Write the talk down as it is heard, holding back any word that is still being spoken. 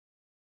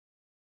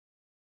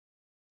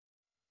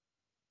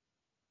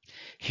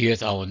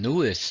Here's our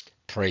newest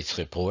price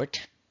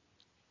report.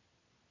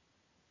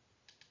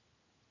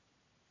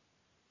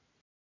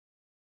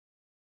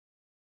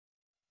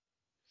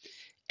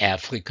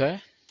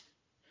 Africa,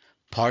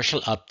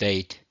 partial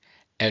update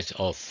as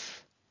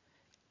of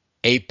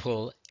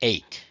April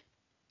 8,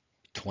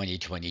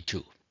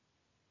 2022.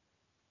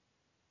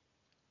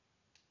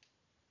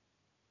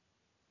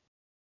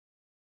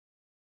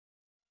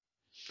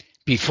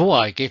 Before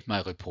I give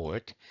my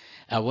report,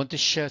 I want to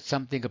share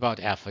something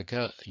about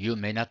Africa you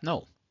may not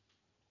know.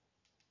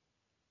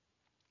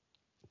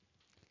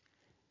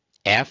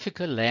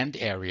 Africa land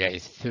area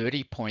is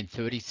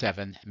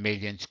 30.37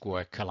 million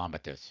square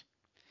kilometers.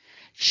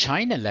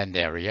 China land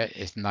area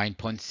is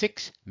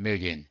 9.6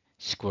 million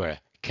square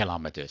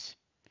kilometers.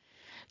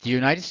 The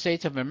United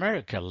States of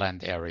America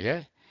land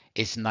area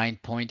is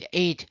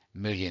 9.8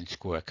 million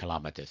square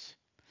kilometers.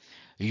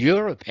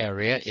 Europe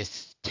area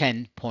is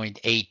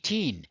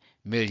 10.18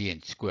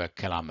 million square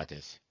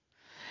kilometers.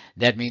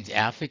 That means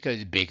Africa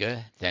is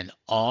bigger than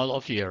all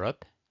of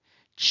Europe,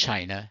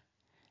 China,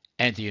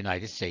 and the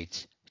United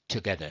States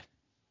together.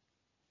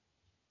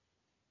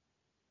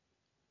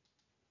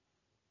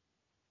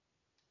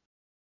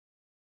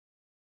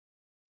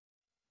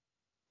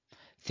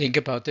 Think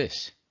about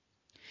this.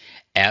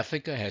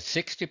 Africa has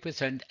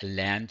 60%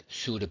 land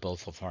suitable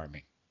for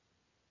farming.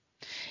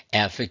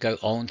 Africa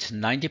owns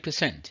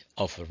 90%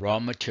 of raw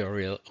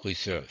material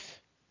reserve.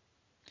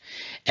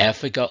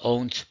 Africa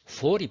owns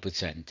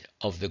 40%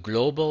 of the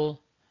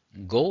global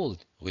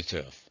gold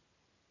reserve.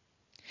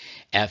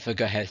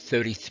 Africa has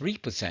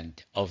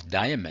 33% of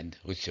diamond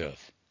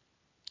reserve.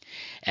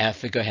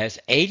 Africa has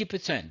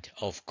 80%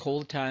 of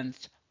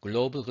coltan's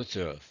global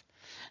reserve.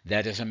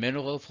 That is a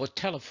mineral for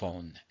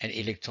telephone and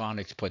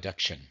electronics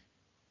production.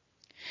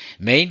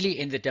 Mainly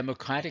in the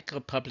Democratic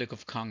Republic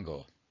of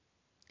Congo.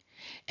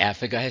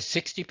 Africa has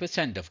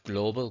 60% of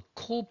global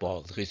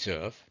cobalt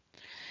reserve,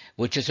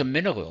 which is a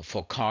mineral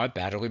for car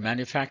battery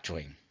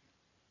manufacturing.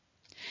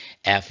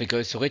 Africa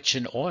is rich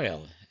in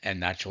oil and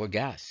natural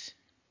gas.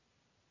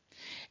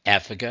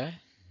 Africa,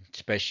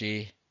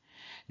 especially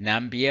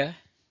Namibia,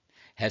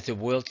 has the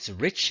world's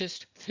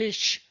richest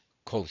fish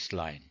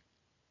coastline.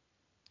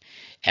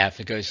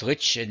 Africa is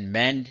rich in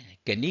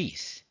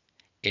manganese,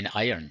 in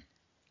iron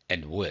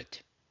and wood.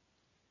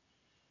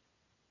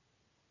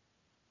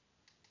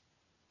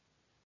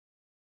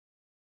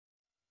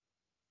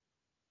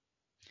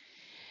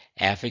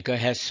 Africa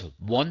has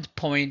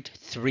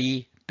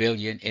 1.3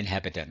 billion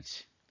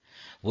inhabitants,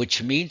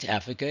 which means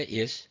Africa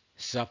is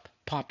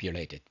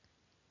subpopulated.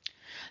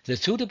 The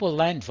suitable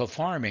land for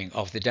farming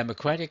of the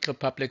Democratic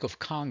Republic of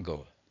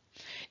Congo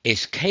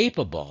is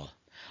capable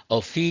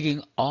of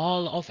feeding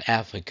all of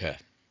Africa.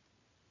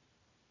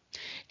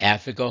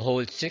 Africa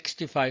holds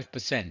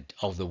 65%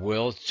 of the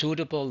world's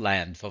suitable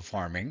land for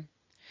farming,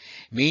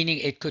 meaning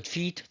it could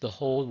feed the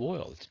whole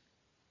world.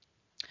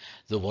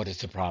 So what is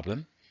the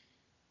problem?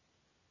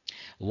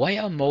 Why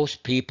are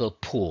most people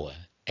poor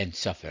and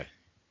suffer?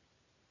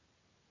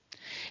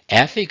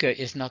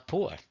 Africa is not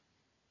poor.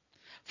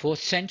 For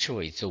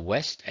centuries, the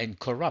West and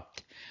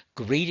corrupt,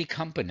 greedy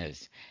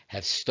companies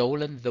have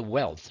stolen the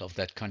wealth of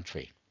that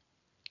country.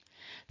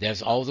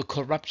 There's all the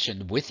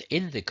corruption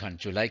within the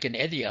country, like in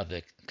any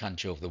other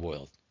country of the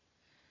world.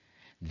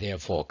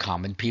 Therefore,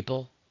 common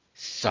people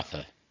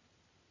suffer.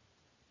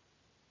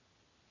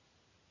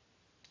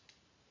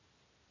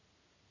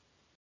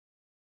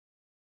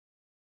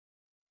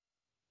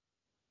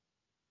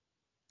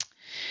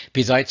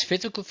 Besides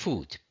physical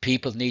food,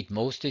 people need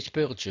mostly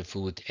spiritual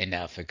food in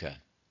Africa.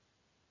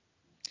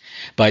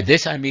 By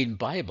this I mean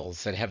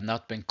Bibles that have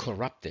not been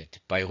corrupted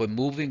by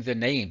removing the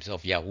names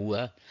of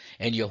Yahuwah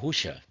and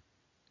Yahusha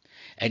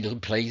and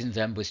replacing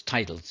them with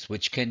titles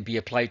which can be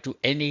applied to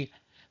any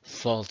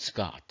false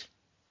god.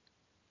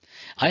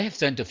 I have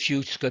sent a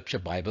few scripture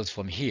Bibles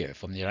from here,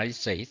 from the United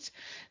States,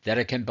 that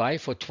I can buy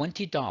for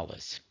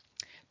 $20,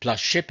 plus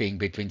shipping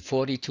between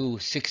 $40 to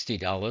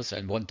 $60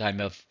 and one time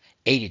of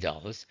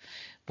 $80,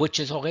 which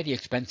is already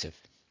expensive.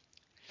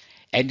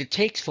 And it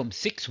takes from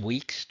 6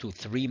 weeks to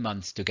 3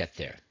 months to get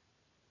there.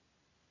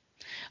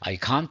 I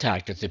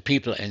contacted the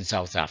people in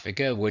South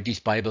Africa where these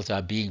Bibles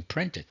are being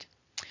printed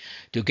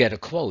to get a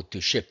quote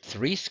to ship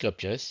 3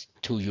 scriptures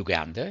to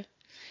Uganda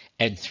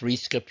and 3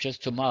 scriptures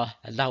to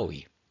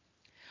Malawi,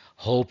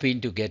 hoping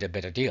to get a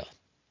better deal.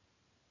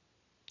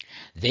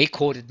 They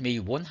quoted me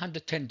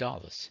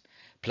 $110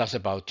 plus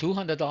about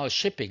 $200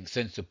 shipping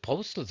since the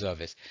postal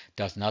service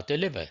does not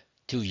deliver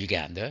to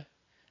Uganda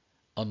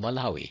or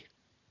Malawi.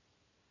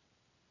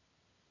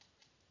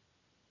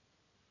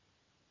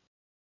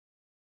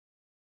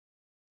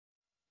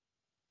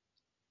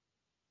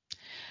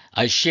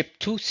 I shipped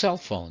 2 cell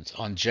phones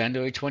on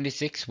January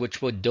 26,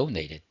 which were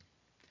donated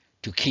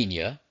to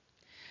Kenya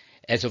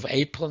as of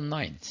April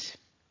 9th,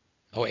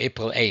 or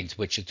April 8th,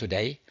 which is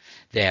today.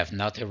 They have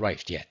not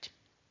arrived yet.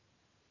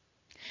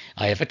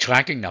 I have a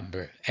tracking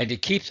number, and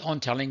it keeps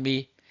on telling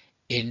me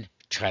in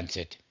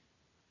transit.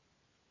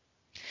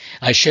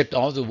 I shipped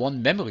also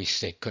one memory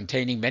stick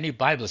containing many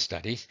Bible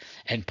studies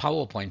and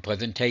PowerPoint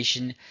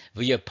presentation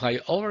via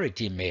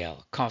priority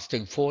mail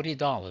costing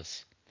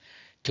 $40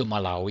 to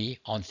Malawi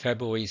on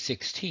February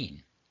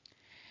 16,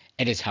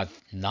 and it has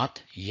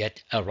not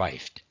yet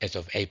arrived as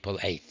of April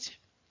 8th.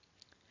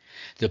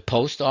 The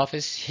post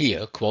office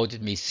here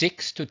quoted me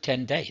 6 to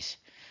 10 days.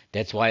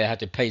 That's why I had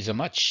to pay so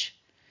much,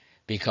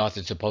 because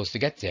it's supposed to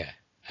get there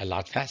a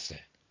lot faster.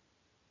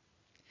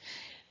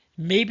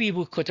 Maybe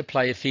we could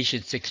apply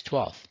Ephesians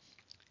 6:12.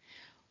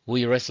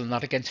 We wrestle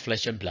not against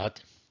flesh and blood,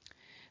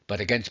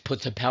 but against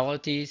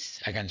principalities,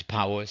 against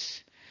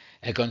powers,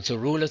 against the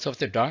rulers of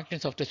the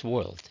darkness of this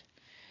world,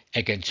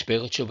 against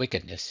spiritual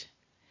wickedness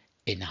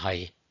in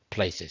high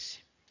places.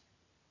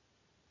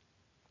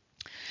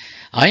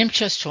 I am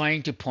just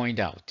trying to point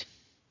out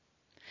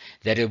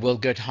that it will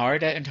get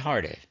harder and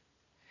harder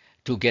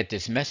to get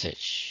this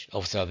message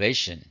of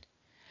salvation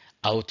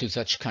out to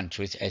such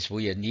countries as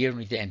we are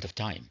nearing the end of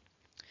time.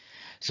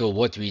 So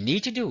what we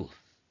need to do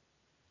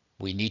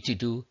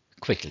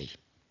quickly.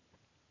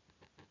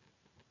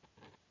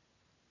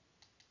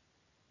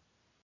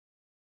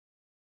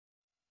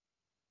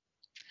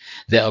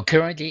 There are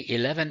currently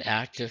 11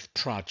 active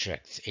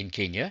projects in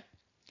Kenya,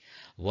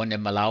 one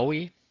in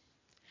Malawi,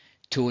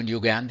 2 in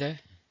Uganda,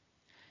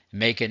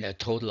 making a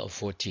total of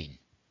 14.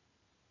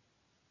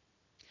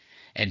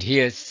 And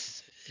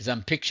here's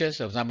some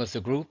pictures of some of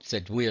the groups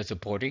that we are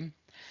supporting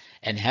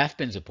and have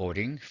been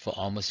supporting for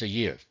almost a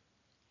year.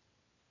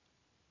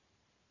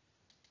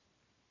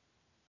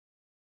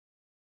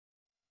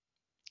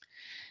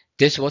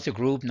 This was a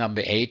group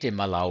number 8 in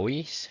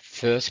Malawi's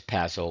first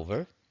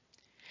Passover,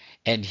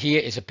 and here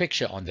is a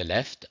picture on the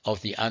left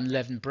of the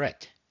unleavened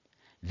bread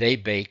they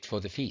baked for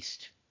the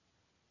feast.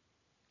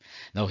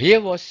 Now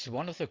here was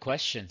one of the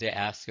questions they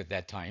asked at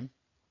that time.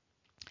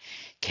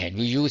 Can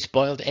we use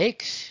boiled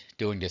eggs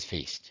during this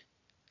feast?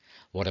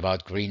 What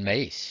about green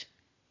maize?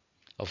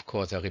 Of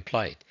course, I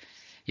replied,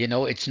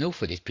 it's new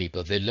for these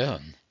people, they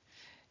learn.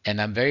 And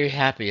I'm very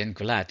happy and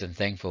glad and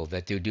thankful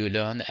that they do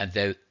learn and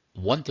they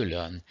want to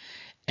learn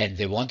and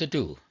they want to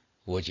do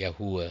what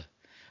Yahuwah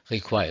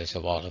requires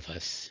of all of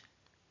us.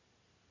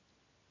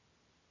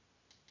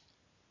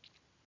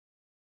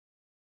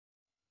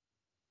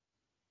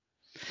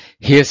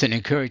 Here's an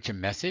encouraging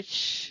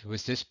message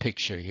with this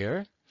picture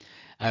here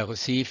I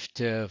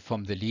received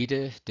from the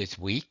leader this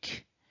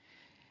week,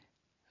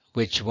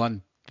 which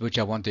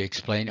I want to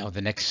explain on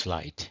the next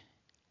slide.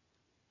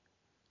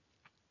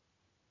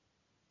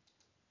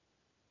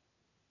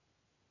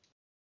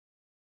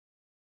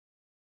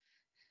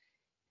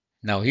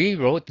 Now he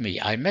wrote me,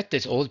 I met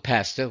this old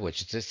pastor,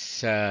 which is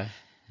this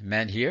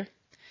man here.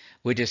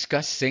 We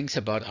discussed things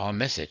about our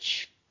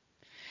message.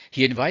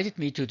 He invited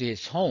me to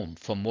his home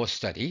for more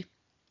study,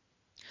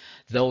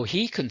 though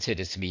he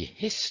considers me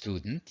his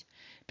student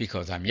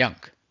because I'm young.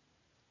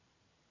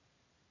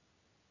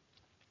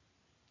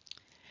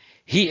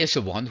 He is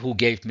the one who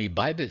gave me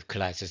Bible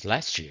classes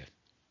last year.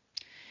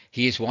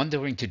 He is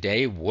wondering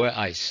today where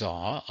I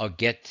saw or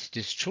get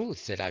this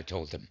truth that I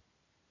told him.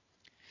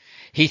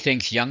 He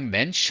thinks young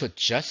men should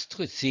just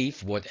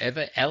receive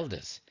whatever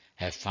elders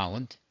have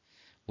found,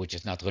 which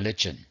is not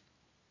religion.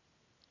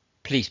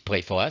 Please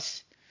pray for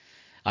us.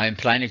 I am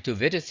planning to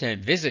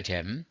visit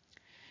him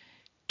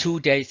 2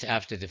 days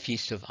after the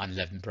Feast of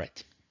Unleavened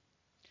Bread.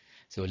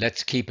 So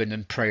let's keep him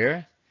in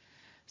prayer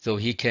so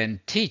he can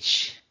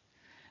teach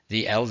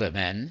the elder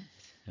man,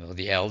 or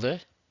the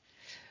elder,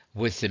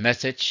 with the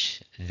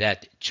message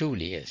that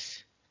truly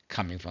is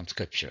coming from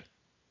Scripture.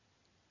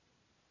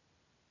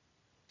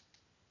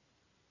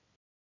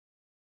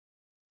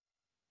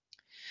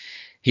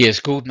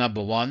 Here's group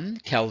number 1,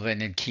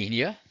 Calvin in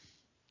Kenya,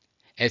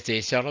 as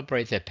they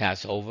celebrate their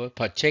Passover,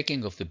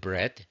 partaking of the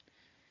bread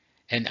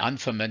and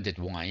unfermented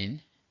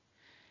wine,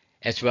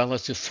 as well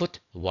as the foot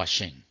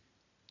washing.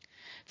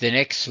 The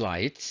next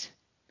slides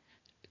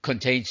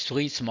contains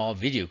 3 small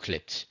video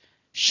clips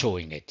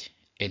showing it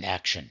in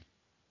action.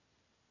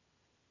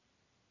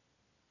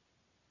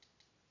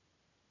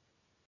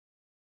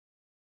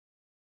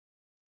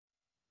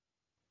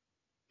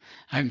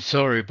 I'm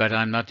sorry, but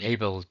I'm not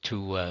able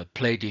to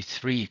play these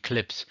 3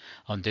 clips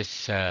on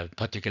this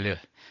particular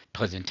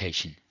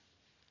presentation.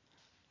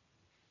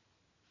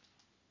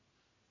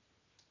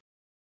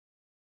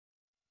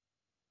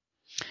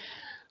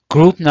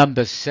 Group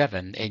number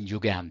 7 in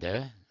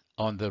Uganda,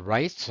 on the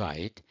right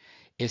side,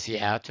 is the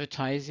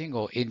advertising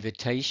or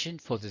invitation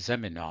for the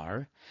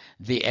seminar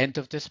the end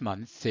of this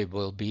month they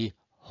will be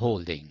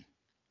holding.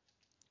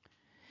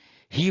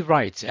 He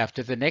writes,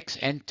 after the next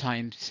End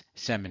Times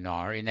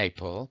seminar in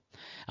April,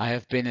 I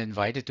have been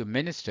invited to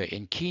minister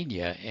in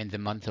Kenya in the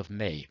month of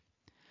May,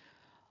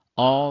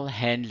 all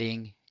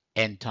handling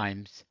End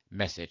Times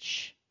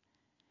message.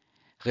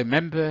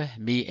 Remember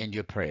me in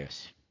your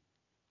prayers.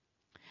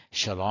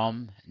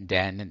 Shalom,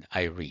 Dan and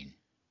Irene.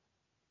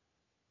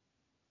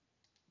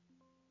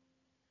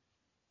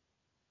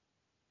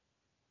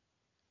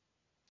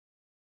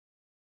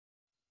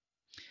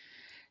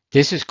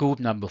 This is group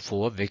number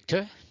 4,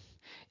 Victor,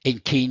 In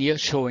Kenya,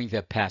 showing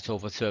their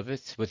Passover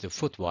service with the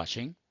foot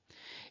washing,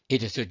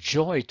 it is a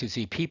joy to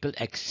see people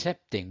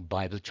accepting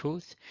Bible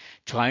truth,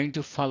 trying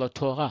to follow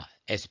Torah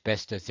as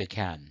best as they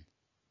can.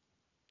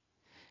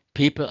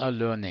 People are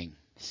learning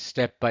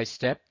step by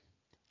step,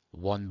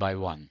 one by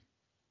one.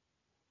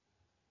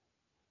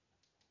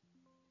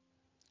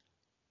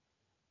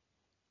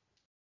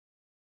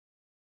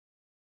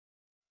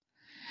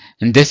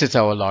 And this is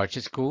our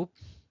largest group.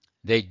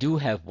 They do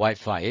have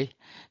Wi-Fi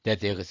that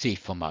they receive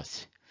from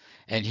us.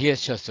 And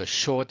here's just a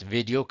short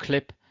video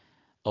clip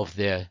of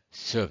their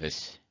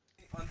service.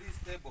 On this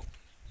table,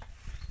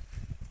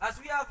 as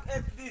we have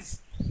ate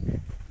this,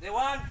 the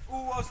one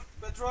who was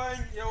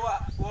betraying Yahweh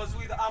was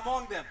with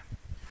among them.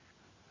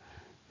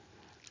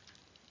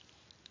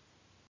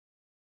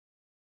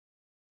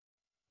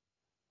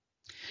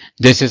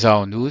 This is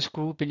our news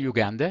group in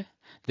Uganda.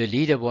 The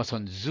leader was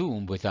on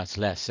Zoom with us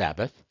last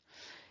Sabbath.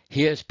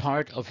 Here is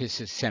part of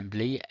his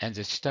assembly and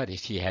the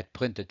studies he had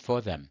printed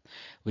for them.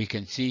 We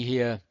can see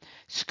here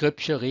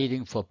scripture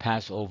reading for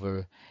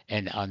Passover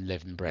and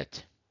unleavened bread.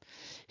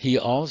 He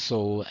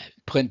also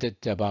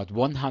printed about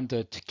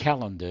 100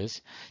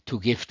 calendars to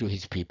give to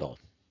his people.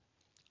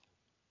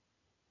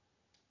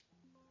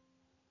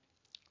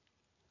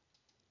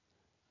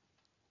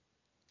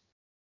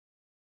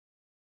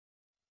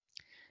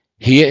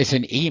 Here is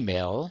an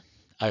email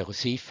I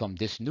received from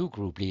this new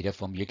group leader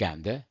from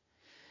Uganda.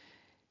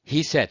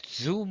 He said,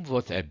 Zoom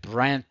was a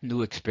brand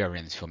new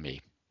experience for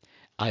me.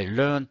 I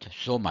learned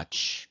so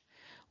much.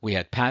 We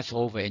had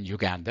Passover in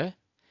Uganda.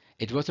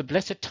 It was a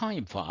blessed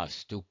time for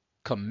us to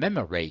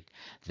commemorate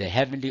the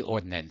heavenly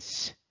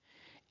ordinance,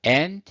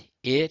 and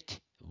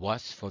it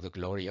was for the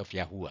glory of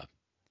Yahuwah.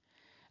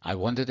 I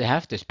wanted to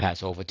have this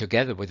Passover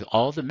together with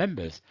all the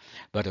members,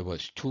 but it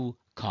was too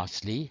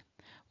costly.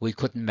 We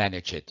couldn't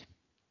manage it.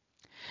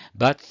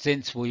 But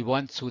since we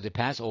went through the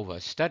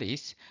Passover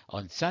studies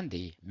on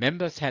Sunday,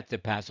 members had the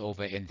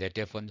Passover in their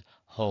different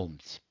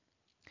homes.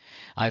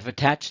 I've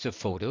attached the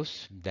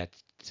photos,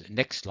 that's the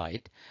next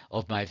slide,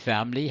 of my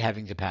family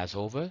having the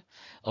Passover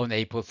on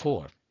April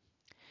 4.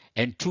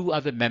 And two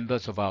other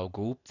members of our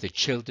group, the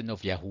Children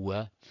of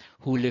Yahuwah,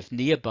 who live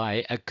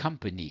nearby,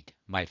 accompanied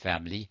my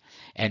family,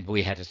 and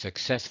we had a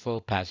successful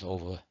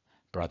Passover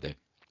brother.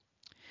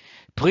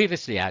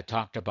 Previously, I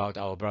talked about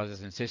our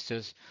brothers and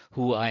sisters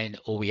who are in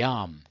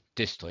Oyam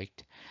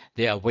district.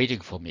 They are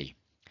waiting for me.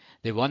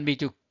 They want me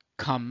to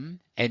come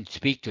and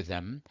speak to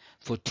them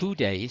for 2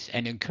 days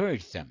and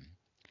encourage them.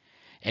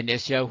 And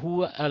as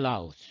Yahuwah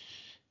allows,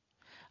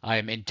 I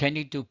am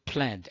intending to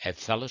plant a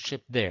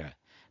fellowship there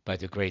by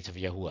the grace of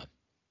Yahuwah.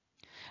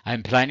 I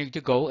am planning to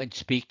go and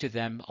speak to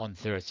them on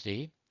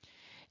Thursday,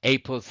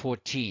 April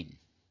 14,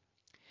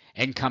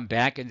 and come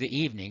back in the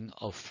evening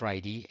of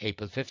Friday,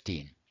 April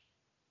 15.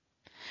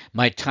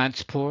 My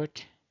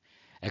transport,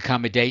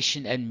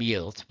 accommodation, and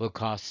meals will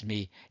cost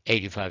me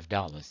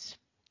 $85.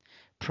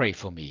 Pray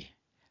for me.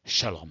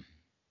 Shalom.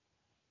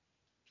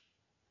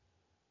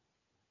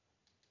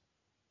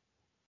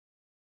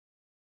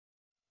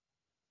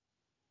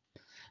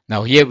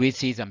 Now here we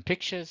see some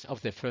pictures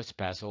of the first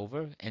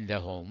Passover in their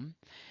home,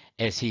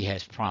 as he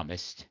has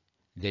promised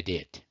they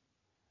did.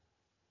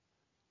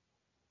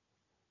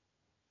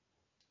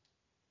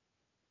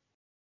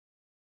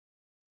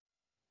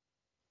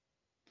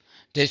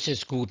 This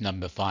is group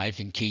number 5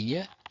 in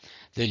Kenya.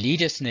 The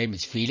leader's name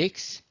is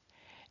Felix,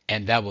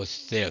 and that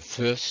was their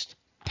first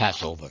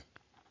Passover.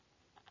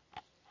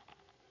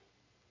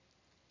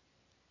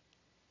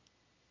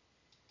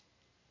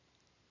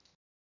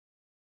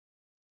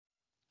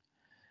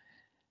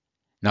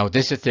 Now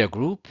this is their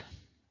group,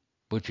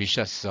 which we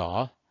just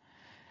saw,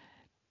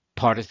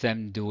 part of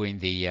them doing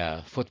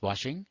the foot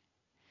washing.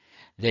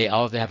 They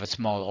also have a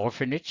small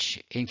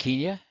orphanage in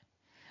Kenya.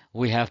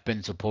 We have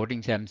been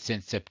supporting them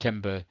since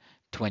September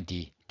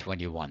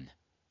 2021.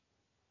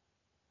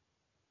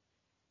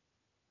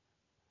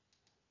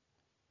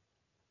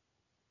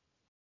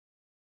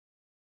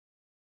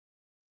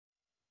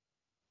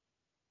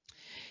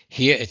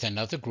 Here is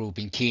another group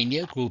in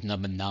Kenya, group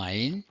number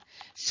 9,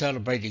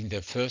 celebrating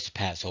their first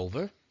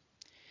Passover.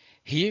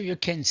 Here you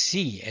can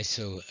see, as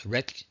the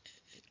red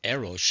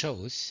arrow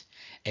shows,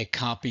 a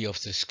copy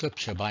of the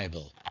Scripture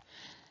Bible.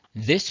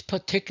 This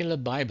particular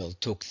Bible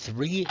took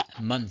 3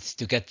 months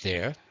to get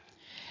there,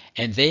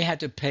 and they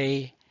had to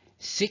pay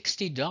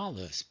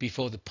 $60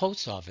 before the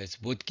post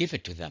office would give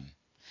it to them.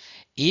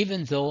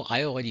 Even though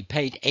I already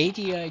paid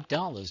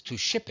 $88 to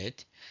ship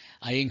it,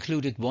 I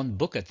included one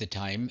book at the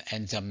time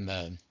and some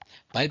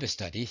Bible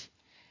studies.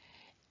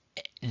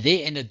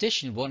 They, in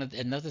addition, wanted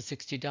another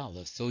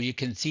 $60. So you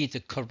can see the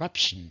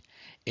corruption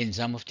in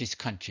some of these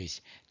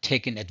countries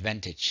taking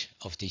advantage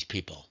of these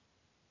people.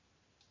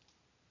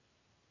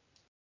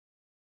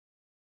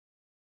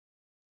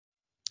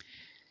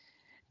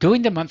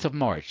 During the month of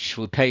March,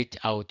 we paid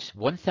out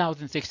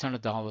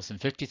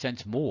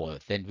 $1,600.50 more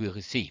than we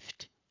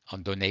received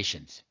on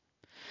donations.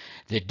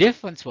 The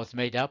difference was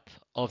made up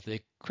of the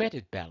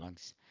credit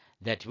balance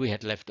that we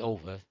had left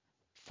over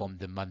from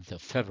the month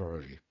of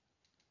February.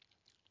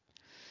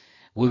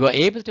 We were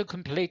able to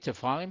complete the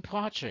following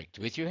project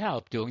with your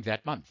help during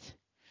that month.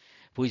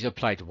 We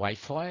supplied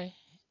Wi-Fi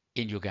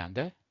in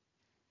Uganda.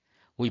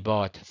 We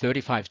bought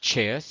 35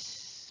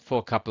 chairs for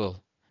a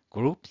couple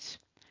groups.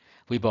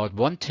 We bought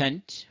one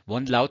tent,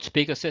 one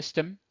loudspeaker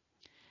system.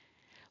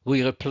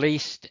 We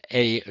replaced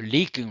a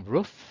leaking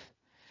roof,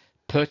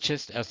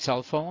 purchased a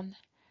cell phone,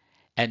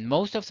 and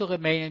most of the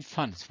remaining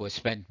funds were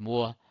spent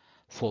more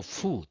for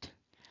food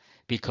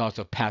because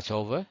of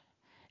Passover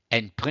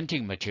and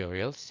printing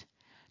materials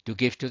to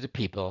give to the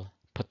people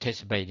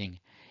participating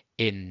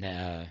in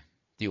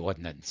the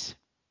ordinance.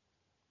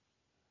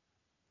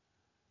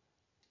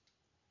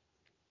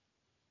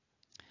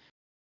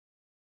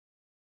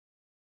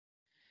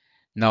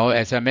 Now,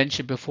 as I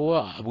mentioned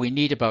before, we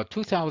need about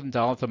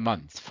 $2,000 a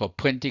month for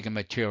printing and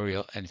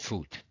material and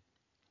food.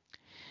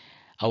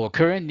 Our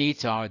current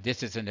needs are,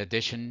 this is an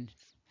addition,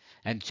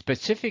 and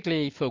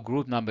specifically for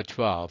group number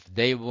 12,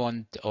 they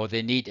want or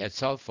they need a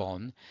cell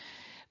phone,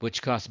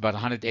 which costs about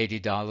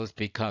 $180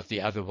 because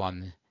the other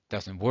one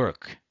doesn't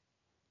work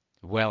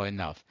well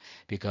enough.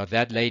 Because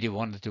that lady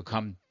wanted to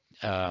come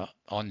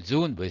on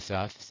Zoom with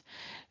us,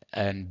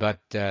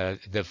 but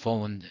the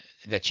phone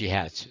that she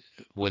has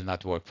will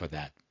not work for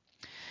that.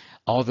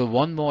 Although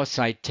one more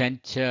side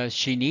tent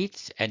she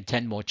needs and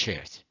 10 more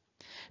chairs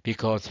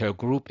because her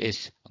group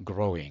is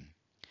growing.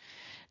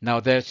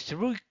 Now there's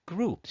three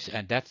groups,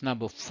 and that's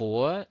number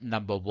 4,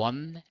 number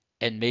 1,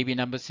 and maybe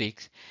number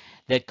 6,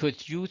 that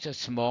could use a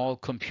small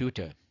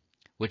computer,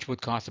 which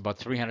would cost about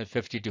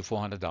 $350 to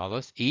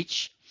 $400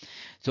 each,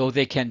 so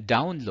they can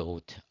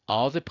download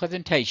all the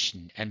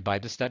presentation and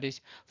Bible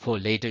studies for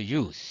later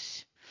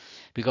use.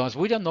 Because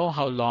we don't know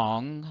how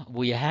long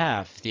we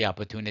have the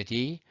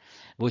opportunity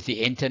with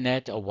the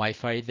internet or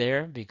Wi-Fi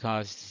there,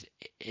 because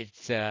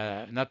it's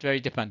not very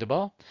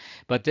dependable.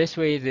 But this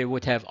way they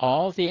would have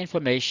all the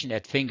information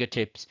at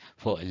fingertips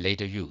for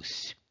later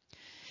use.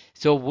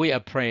 So we are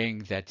praying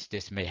that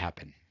this may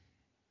happen.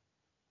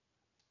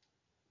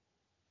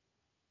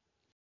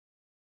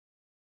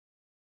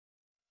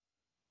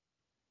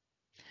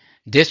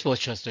 This was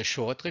just a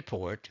short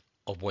report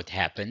of what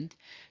happened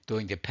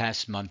during the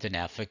past month in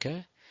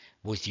Africa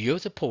with your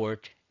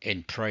support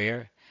in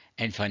prayer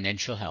and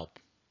financial help.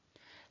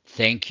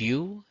 Thank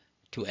you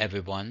to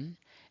everyone,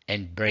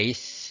 and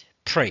praise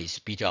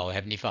be to our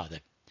Heavenly Father.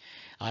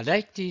 I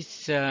like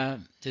this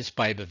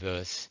Bible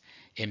verse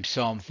in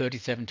Psalm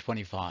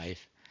 37:25,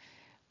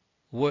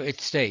 where it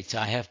states,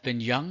 I have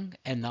been young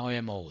and now I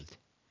am old,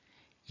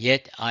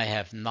 yet I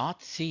have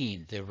not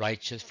seen the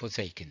righteous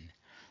forsaken,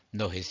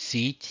 nor his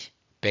seed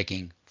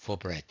begging for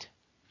bread.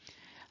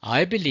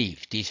 I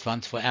believe these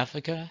funds for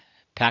Africa,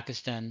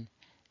 Pakistan,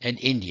 and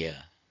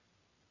India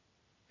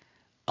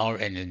are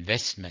an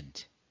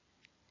investment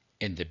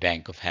in the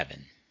Bank of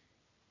Heaven.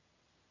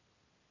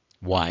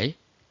 Why?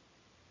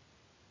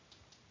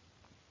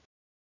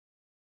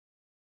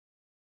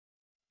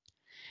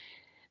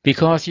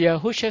 Because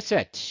Yahushua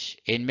said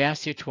in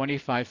Matthew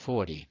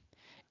 25:40,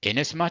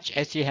 inasmuch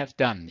as ye have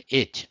done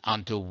it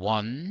unto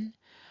one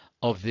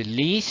of the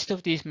least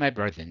of these my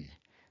brethren,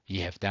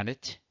 ye have done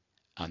it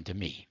unto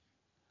me.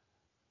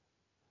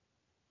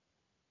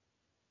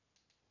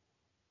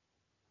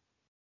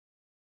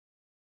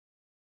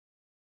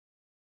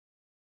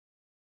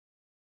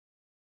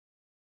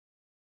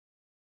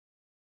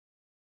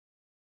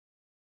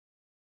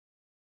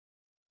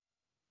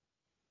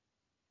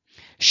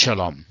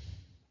 Shalom.